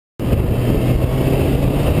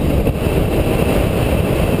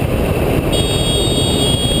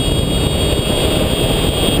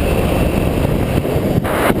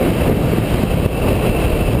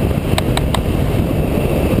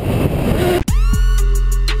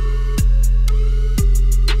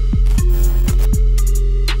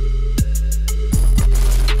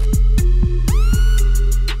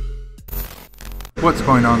what's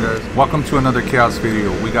going on, guys? Welcome to another Kaos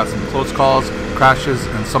video. We got some close calls, crashes,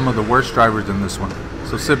 and some of the worst drivers in this one.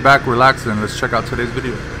 So sit back, relax, and let's check out today's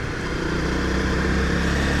video.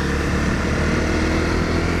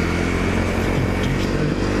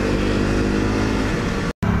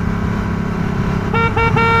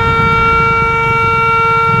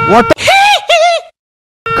 What the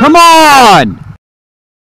Come on!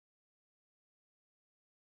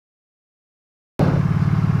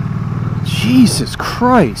 Jesus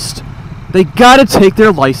Christ. They gotta take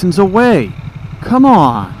their license away. Come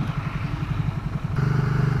on.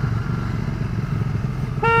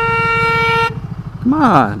 Come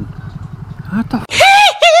on. What the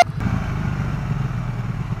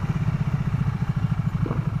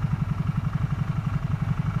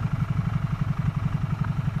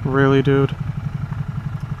Really, dude?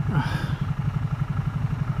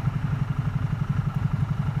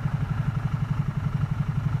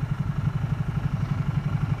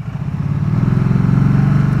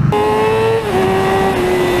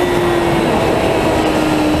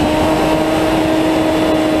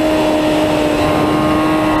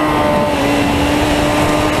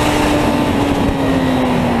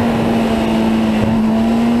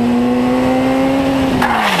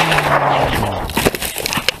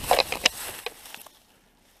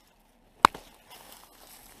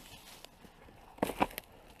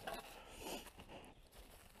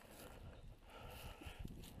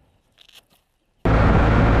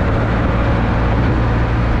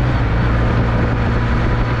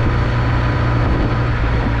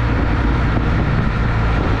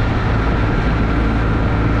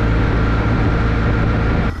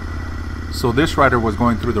 So this rider was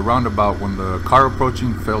going through the roundabout when the car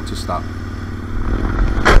approaching failed to stop.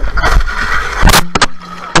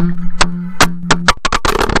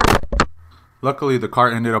 Luckily, the car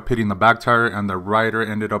ended up hitting the back tire and the rider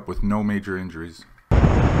ended up with no major injuries.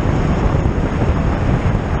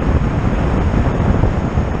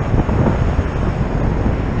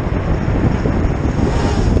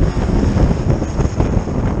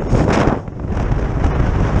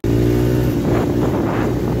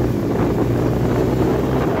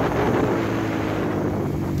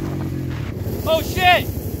 Oh shit!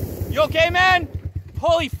 You okay, man?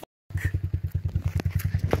 Holy f***.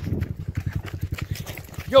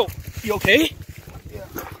 Yo, you okay? Yeah.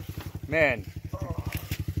 Man.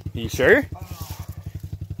 You sure?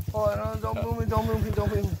 Oh, no, don't move me, don't move me,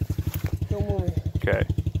 don't move me. Don't move me. Okay.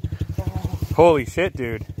 Oh, Holy shit,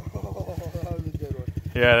 dude. that was a good one.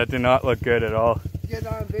 Yeah, that did not look good at all. You get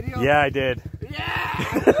that on video? Yeah, I did. Yeah!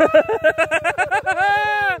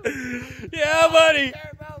 Yeah, buddy.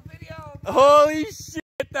 Care about video. Holy shit,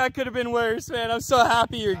 that could have been worse, man. I'm so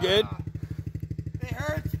happy you're good. It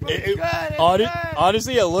hurts, but it's good. It's good.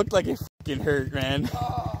 Honestly, it looked like it fucking hurt, man.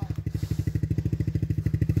 Oh.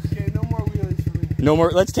 Okay, no more wheelies for me. No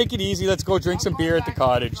more. Let's take it easy. Let's go drink some beer at the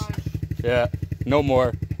cottage. Yeah, no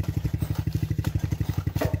more.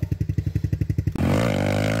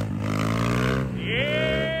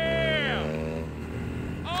 Yeah.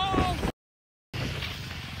 Oh.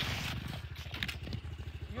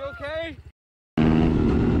 You okay?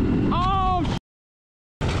 Oh.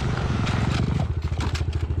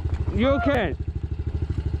 You okay?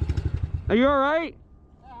 Are you all right?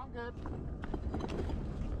 Yeah, I'm good.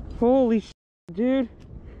 Holy shit, dude.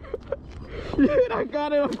 Dude, I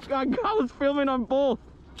got it. I was filming on both.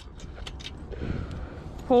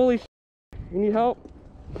 Holy shit. You need help?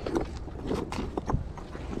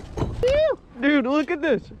 Dude, look at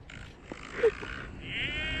this.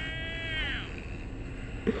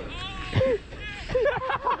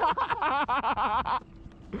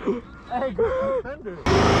 Hey, go defender.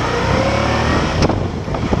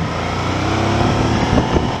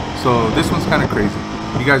 So this one's kind of crazy.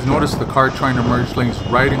 You guys noticed the car trying to merge lanes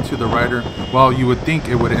right into the rider? Well, you would think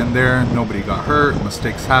it would end there. Nobody got hurt,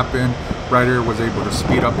 mistakes happen. Rider was able to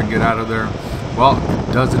speed up and get out of there. Well,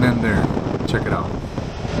 it doesn't end there. Check it out.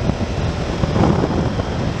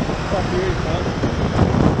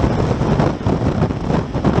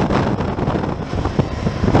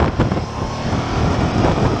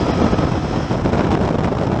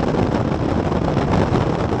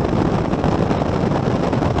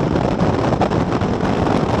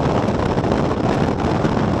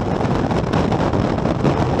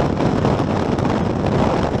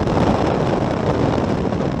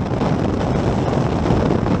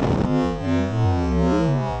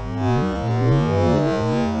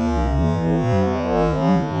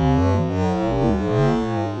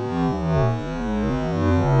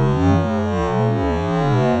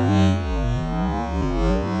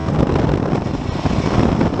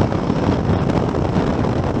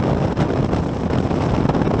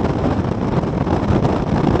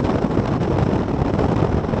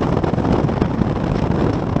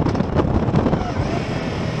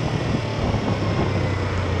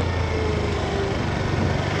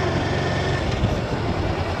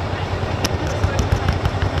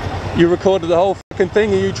 You recorded the whole fucking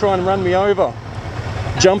thing. Are you trying to run me over?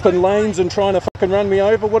 Jumping lanes and trying to fucking run me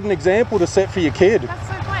over? What an example to set for your kid. That's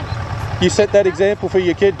so fun. You set that example for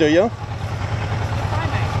your kid, do you? Fine,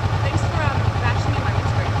 mate. Thanks for bashing in my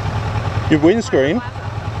windscreen. Your windscreen?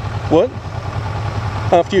 What?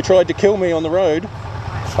 After you tried to kill me on the road,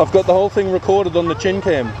 I've got the whole thing recorded on the chin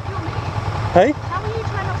cam. Hey? How are you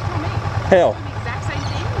trying not to kill me? How? The exact same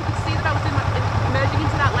thing. You could see that I was merging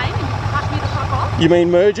into that lane and you cut me the fuck off. You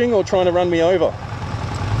mean merging or trying to run me over?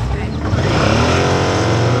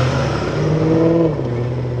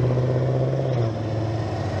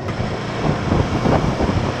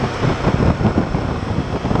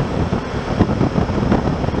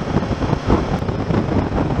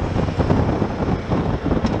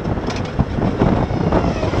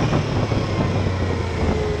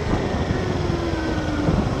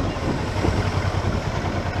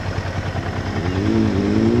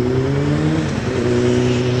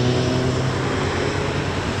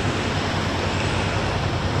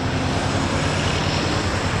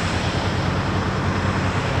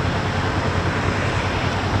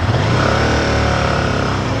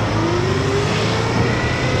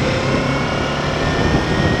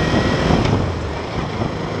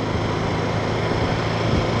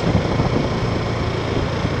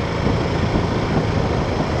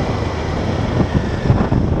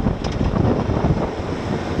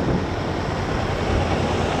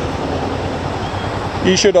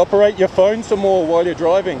 You should operate your phone some more while you're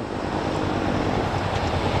driving.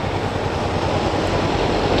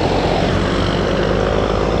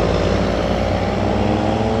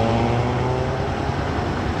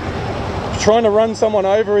 Trying to run someone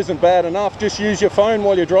over isn't bad enough, just use your phone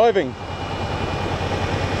while you're driving.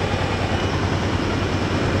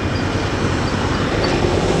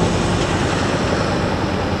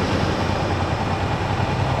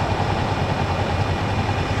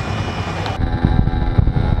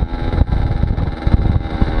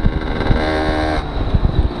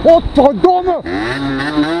 Godverdomme!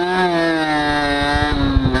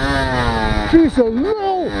 Vieze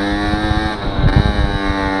lul!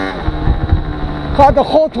 Gaat er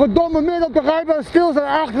godverdomme midden op de rijbaan stil zijn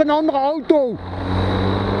achter een andere auto!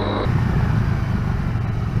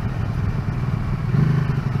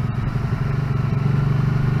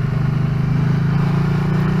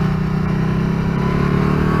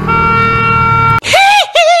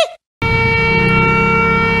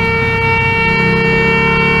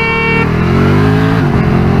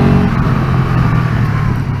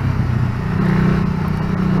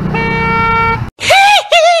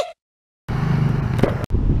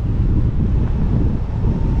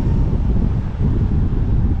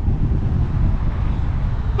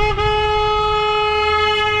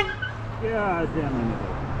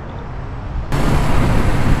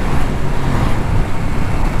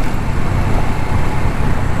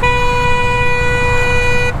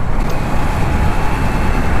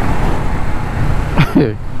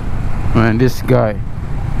 Man, this guy.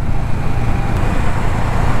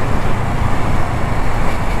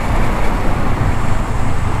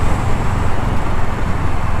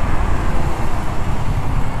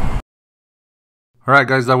 Alright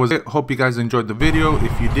guys, that was it. Hope you guys enjoyed the video.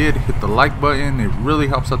 If you did, hit the like button. It really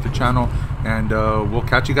helps out the channel. And we'll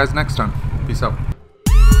catch you guys next time. Peace out.